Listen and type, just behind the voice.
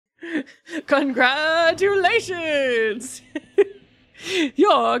Congratulations!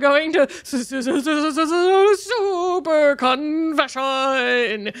 You're going to super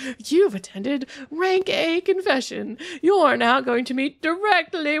confession. You've attended rank A confession. You're now going to meet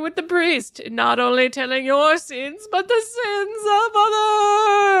directly with the priest, not only telling your sins, but the sins of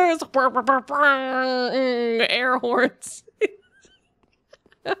others. Air horns.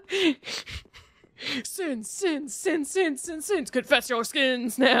 Sins. Confess your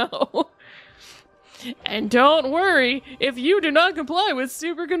skins now. And don't worry if you do not comply with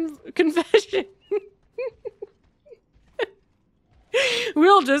super confession.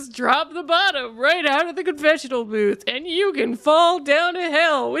 We'll just drop the bottom right out of the confessional booth, and you can fall down to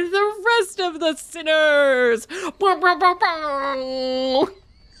hell with the rest of the sinners.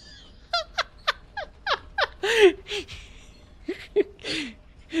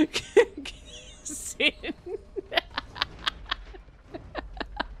 Sin.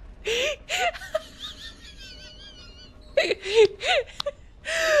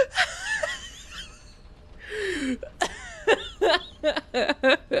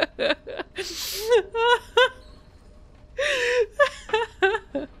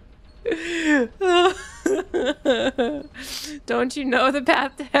 Don't you know the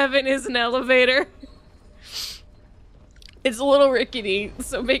path to heaven is an elevator? It's a little rickety,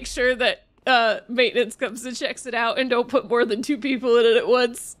 so make sure that maintenance comes and checks it out and don't put more than 2 people in it at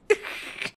once.